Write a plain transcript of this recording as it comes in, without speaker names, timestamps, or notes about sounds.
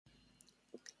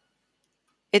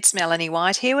It's Melanie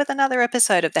White here with another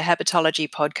episode of the Habitology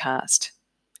podcast.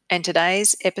 And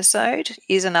today's episode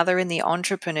is another in the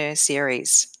Entrepreneur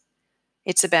series.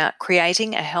 It's about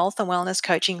creating a health and wellness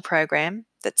coaching program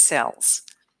that sells.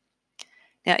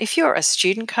 Now, if you're a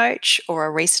student coach or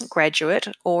a recent graduate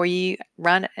or you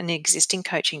run an existing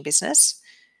coaching business,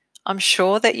 I'm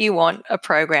sure that you want a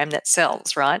program that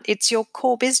sells, right? It's your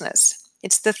core business.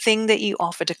 It's the thing that you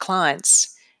offer to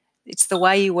clients. It's the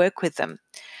way you work with them.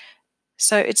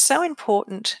 So it's so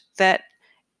important that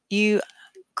you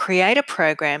create a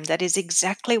program that is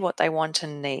exactly what they want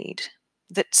and need,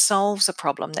 that solves a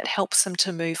problem, that helps them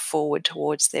to move forward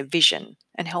towards their vision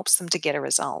and helps them to get a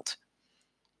result.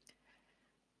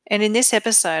 And in this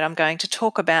episode, I'm going to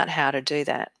talk about how to do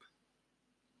that.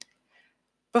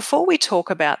 Before we talk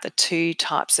about the two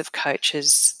types of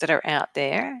coaches that are out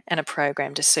there and a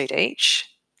program to suit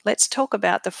each, let's talk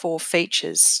about the 4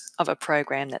 features of a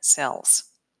program that sells.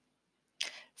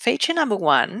 Feature number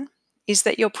 1 is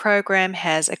that your program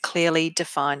has a clearly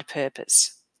defined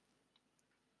purpose.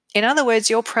 In other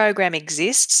words, your program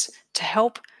exists to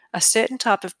help a certain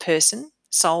type of person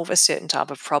solve a certain type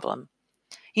of problem.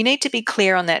 You need to be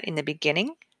clear on that in the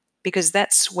beginning because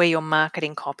that's where your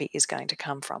marketing copy is going to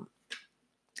come from.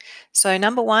 So,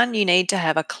 number 1, you need to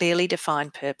have a clearly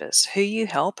defined purpose, who you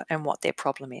help and what their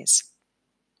problem is.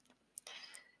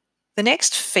 The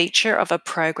next feature of a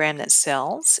program that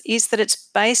sells is that it's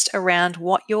based around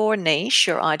what your niche,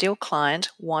 your ideal client,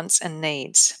 wants and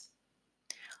needs.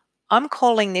 I'm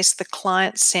calling this the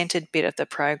client-centered bit of the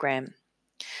program.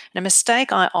 And a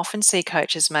mistake I often see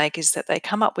coaches make is that they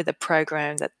come up with a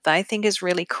program that they think is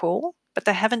really cool, but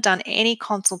they haven't done any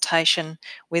consultation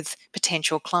with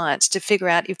potential clients to figure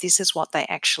out if this is what they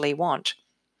actually want.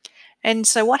 And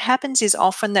so what happens is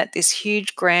often that this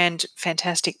huge, grand,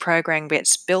 fantastic program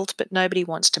gets built, but nobody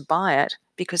wants to buy it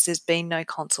because there's been no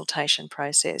consultation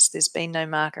process. There's been no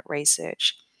market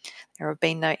research. There have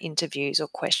been no interviews or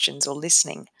questions or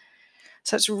listening.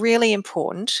 So it's really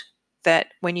important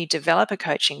that when you develop a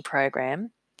coaching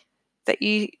program, that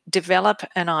you develop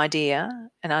an idea,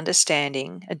 an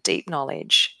understanding, a deep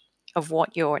knowledge of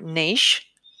what your niche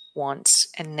wants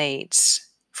and needs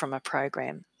from a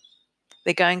program.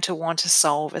 They're going to want to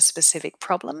solve a specific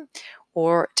problem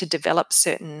or to develop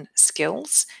certain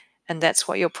skills, and that's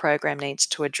what your program needs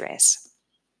to address,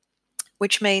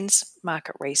 which means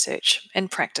market research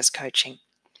and practice coaching.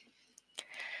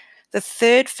 The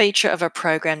third feature of a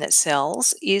program that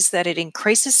sells is that it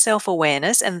increases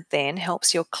self-awareness and then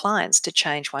helps your clients to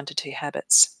change 1 to 2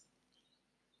 habits.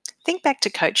 Think back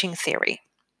to coaching theory.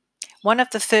 One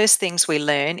of the first things we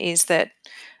learn is that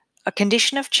a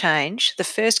condition of change, the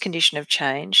first condition of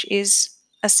change, is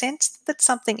a sense that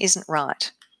something isn't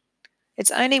right. It's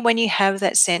only when you have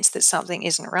that sense that something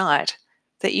isn't right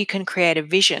that you can create a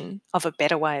vision of a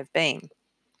better way of being.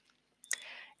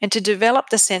 And to develop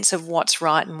the sense of what's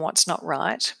right and what's not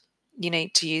right, you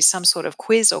need to use some sort of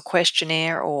quiz or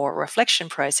questionnaire or reflection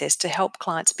process to help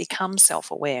clients become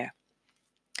self-aware.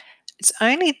 It's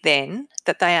only then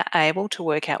that they are able to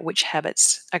work out which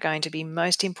habits are going to be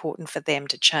most important for them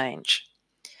to change.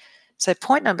 So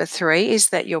point number 3 is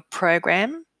that your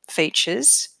program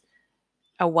features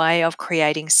a way of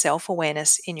creating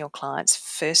self-awareness in your clients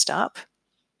first up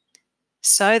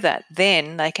so that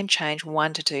then they can change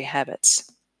 1 to 2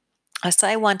 habits. I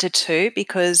say 1 to 2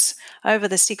 because over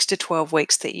the 6 to 12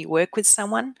 weeks that you work with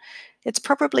someone, it's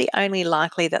probably only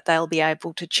likely that they'll be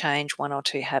able to change 1 or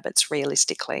 2 habits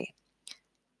realistically.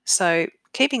 So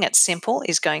keeping it simple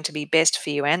is going to be best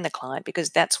for you and the client because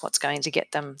that's what's going to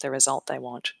get them the result they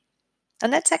want.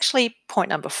 And that's actually point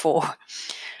number 4.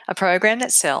 A program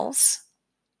that sells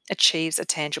achieves a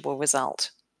tangible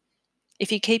result.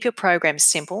 If you keep your program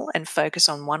simple and focus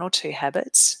on 1 or 2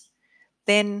 habits,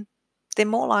 then they're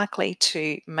more likely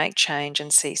to make change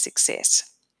and see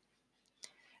success.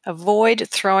 Avoid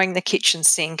throwing the kitchen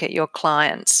sink at your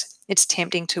clients. It's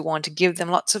tempting to want to give them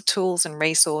lots of tools and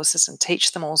resources and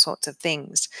teach them all sorts of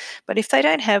things. But if they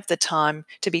don't have the time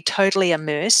to be totally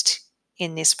immersed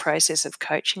in this process of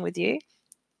coaching with you,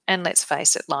 and let's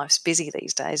face it, life's busy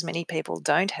these days, many people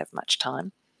don't have much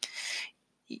time,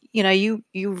 you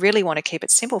really want to keep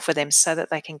it simple for them so that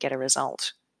they can get a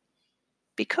result.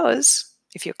 Because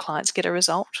if your clients get a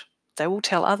result, they will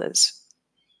tell others.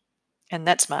 And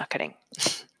that's marketing.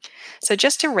 So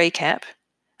just to recap,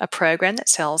 a program that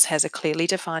sells has a clearly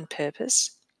defined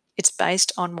purpose. It's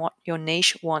based on what your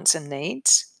niche wants and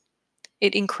needs.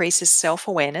 It increases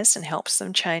self-awareness and helps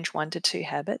them change 1 to 2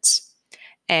 habits.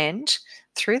 And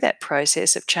through that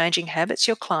process of changing habits,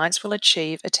 your clients will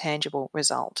achieve a tangible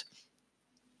result.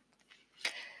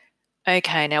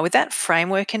 Okay, now with that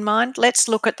framework in mind, let's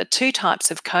look at the two types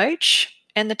of coach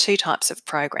and the two types of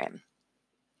program.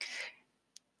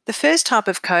 The first type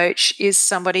of coach is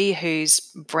somebody who's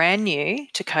brand new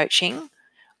to coaching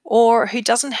or who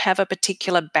doesn't have a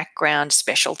particular background,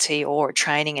 specialty, or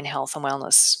training in health and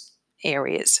wellness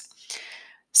areas.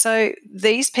 So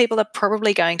these people are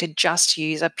probably going to just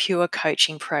use a pure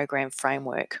coaching program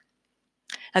framework.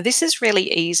 Now, this is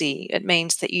really easy. It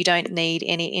means that you don't need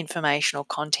any information or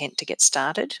content to get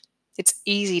started. It's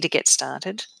easy to get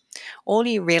started. All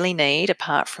you really need,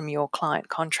 apart from your client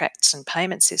contracts and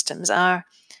payment systems, are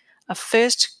a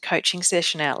first coaching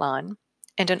session outline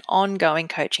and an ongoing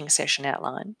coaching session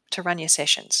outline to run your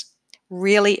sessions.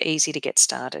 Really easy to get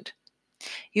started.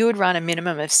 You would run a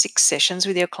minimum of 6 sessions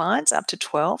with your clients, up to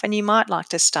 12, and you might like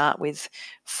to start with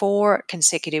 4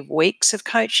 consecutive weeks of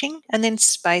coaching and then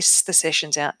space the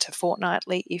sessions out to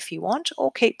fortnightly if you want,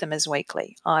 or keep them as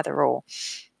weekly, either or.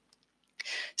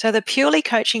 So the purely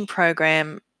coaching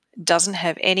program doesn't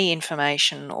have any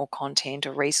information or content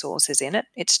or resources in it.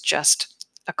 It's just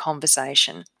a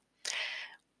conversation.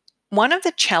 One of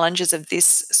the challenges of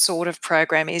this sort of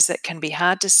program is that it can be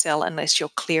hard to sell unless you're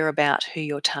clear about who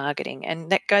you're targeting. And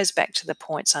that goes back to the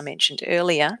points I mentioned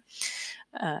earlier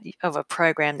of a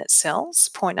program that sells.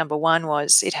 Point number one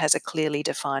was it has a clearly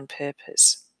defined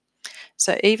purpose.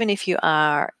 So even if you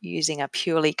are using a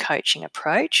purely coaching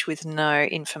approach with no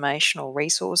informational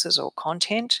resources or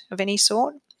content of any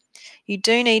sort, you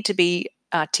do need to be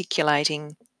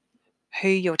articulating who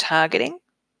you're targeting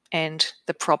and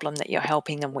the problem that you're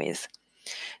helping them with.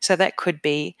 So that could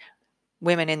be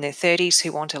women in their 30s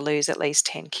who want to lose at least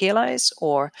 10 kilos,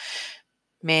 or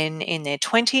men in their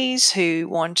 20s who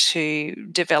want to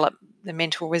develop the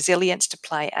mental resilience to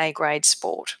play A-grade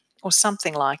sport, or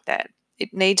something like that.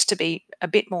 It needs to be a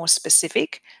bit more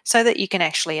specific so that you can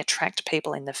actually attract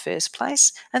people in the first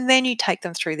place. And then you take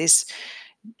them through this,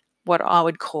 what I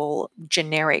would call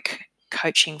generic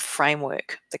coaching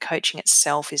framework. The coaching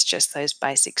itself is just those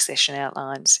basic session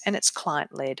outlines, and it's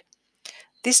client-led.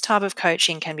 This type of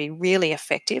coaching can be really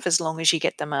effective as long as you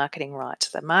get the marketing right.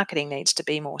 So the marketing needs to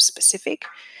be more specific,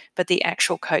 but the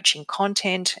actual coaching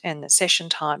content and the session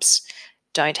types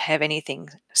don't have anything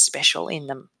special in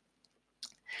them.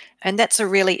 And that's a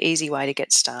really easy way to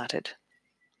get started.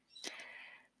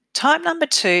 Type number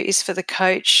 2 is for the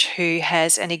coach who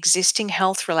has an existing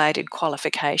health-related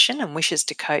qualification and wishes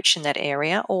to coach in that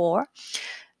area, or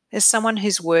there's someone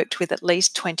who's worked with at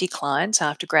least 20 clients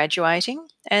after graduating,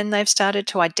 and they've started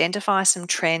to identify some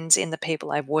trends in the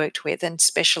people they've worked with and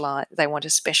they want to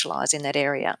specialize in that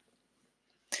area.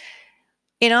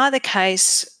 In either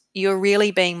case, you're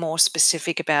really being more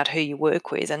specific about who you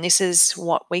work with, and this is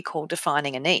what we call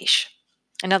defining a niche.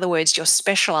 In other words, you're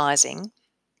specializing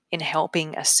in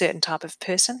helping a certain type of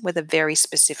person with a very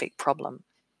specific problem.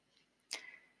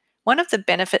 One of the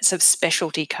benefits of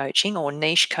specialty coaching or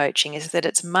niche coaching is that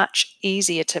it's much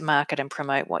easier to market and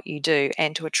promote what you do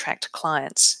and to attract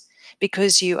clients,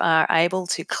 because you are able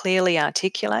to clearly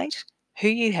articulate who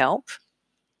you help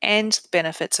and the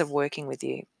benefits of working with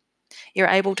you. You're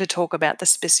able to talk about the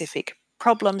specific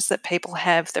problems that people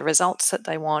have, the results that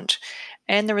they want,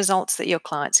 and the results that your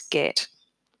clients get.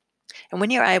 And when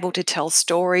you're able to tell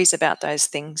stories about those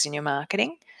things in your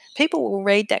marketing, people will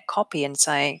read that copy and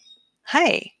say,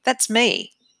 hey, that's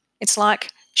me. It's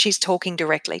like she's talking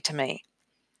directly to me.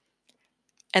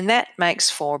 And that makes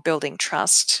for building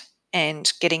trust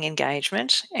and getting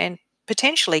engagement and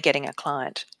potentially getting a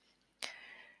client.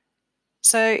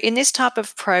 So in this type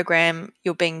of program,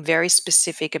 you're being very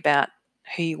specific about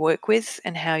who you work with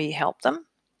and how you help them,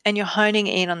 and you're honing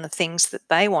in on the things that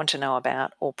they want to know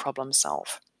about or problem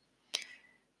solve.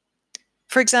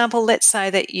 For example, let's say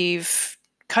that you've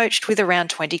coached with around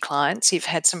 20 clients, you've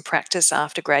had some practice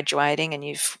after graduating, and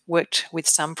you've worked with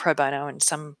some pro bono and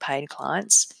some paid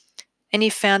clients, and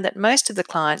you've found that most of the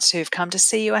clients who've come to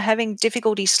see you are having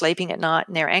difficulty sleeping at night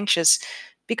and they're anxious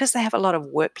because they have a lot of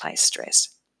workplace stress.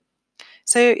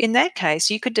 So in that case,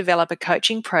 you could develop a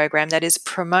coaching program that is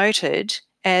promoted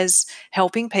as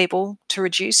helping people to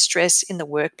reduce stress in the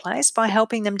workplace by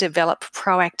helping them develop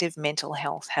proactive mental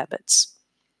health habits.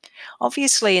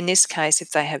 Obviously, in this case,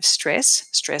 if they have stress,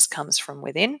 stress comes from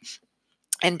within,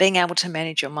 and being able to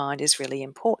manage your mind is really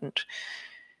important.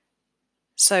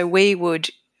 So we would,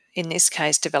 in this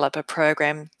case, develop a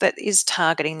program that is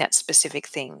targeting that specific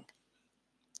thing.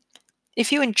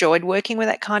 If you enjoyed working with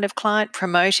that kind of client,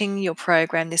 promoting your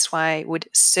program this way would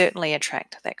certainly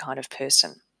attract that kind of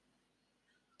person.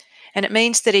 And it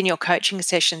means that in your coaching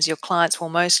sessions, your clients will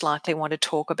most likely want to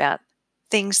talk about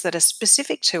things that are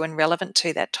specific to and relevant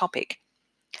to that topic.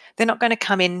 They're not going to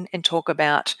come in and talk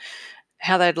about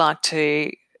how they'd like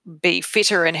to be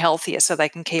fitter and healthier so they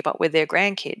can keep up with their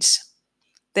grandkids.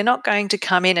 They're not going to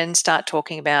come in and start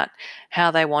talking about how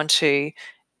they want to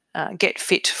get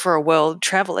fit for a world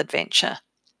travel adventure.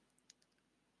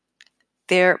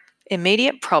 Their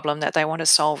immediate problem that they want to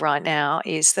solve right now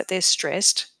is that they're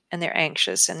stressed and they're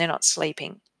anxious and they're not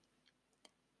sleeping.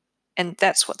 And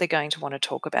that's what they're going to want to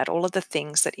talk about, all of the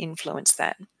things that influence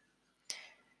that.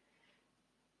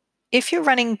 If you're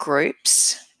running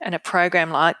groups, and a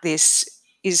program like this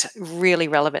is really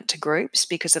relevant to groups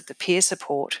because of the peer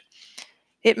support,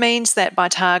 it means that by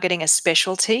targeting a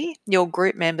specialty, your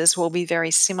group members will be very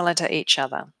similar to each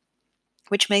other,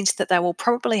 which means that they will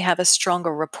probably have a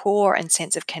stronger rapport and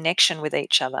sense of connection with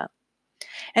each other.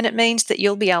 And it means that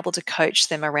you'll be able to coach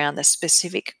them around the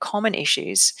specific common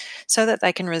issues so that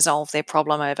they can resolve their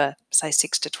problem over, say,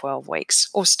 6 to 12 weeks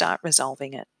or start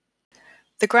resolving it.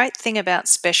 The great thing about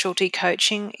specialty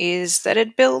coaching is that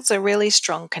it builds a really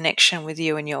strong connection with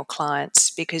you and your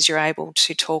clients because you're able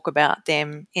to talk about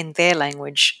them in their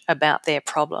language about their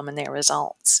problem and their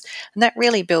results. And that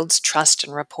really builds trust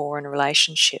and rapport and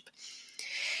relationship.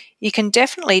 You can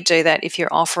definitely do that if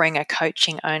you're offering a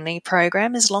coaching only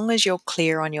program as long as you're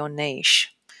clear on your niche.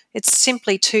 It's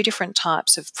simply two different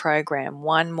types of program,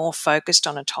 one more focused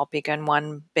on a topic and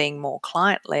one being more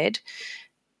client led.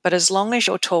 But as long as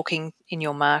you're talking in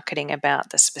your marketing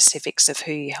about the specifics of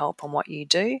who you help and what you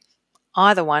do,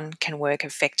 either one can work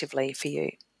effectively for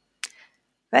you.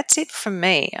 That's it from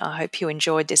me. I hope you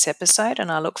enjoyed this episode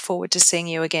and I look forward to seeing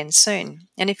you again soon.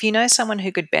 And if you know someone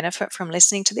who could benefit from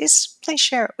listening to this, please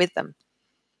share it with them.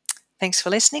 Thanks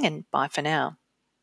for listening and bye for now.